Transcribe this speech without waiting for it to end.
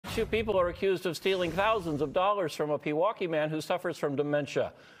Two people are accused of stealing thousands of dollars from a Pewaukee man who suffers from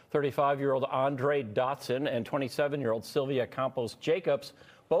dementia. 35-year-old Andre Dotson and 27-year-old Sylvia Campos Jacobs,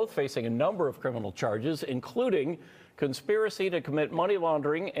 both facing a number of criminal charges, including conspiracy to commit money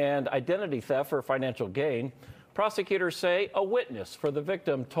laundering and identity theft for financial gain. Prosecutors say a witness for the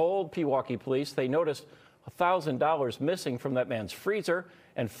victim told Pewaukee police they noticed $1,000 missing from that man's freezer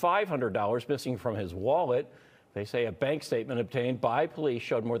and $500 missing from his wallet. They say a bank statement obtained by police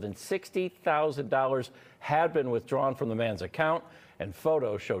showed more than $60,000 had been withdrawn from the man's account, and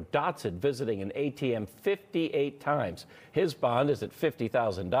photos showed Dotson visiting an ATM 58 times. His bond is at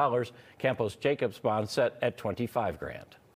 $50,000. Campos Jacobs' bond set at $25,000.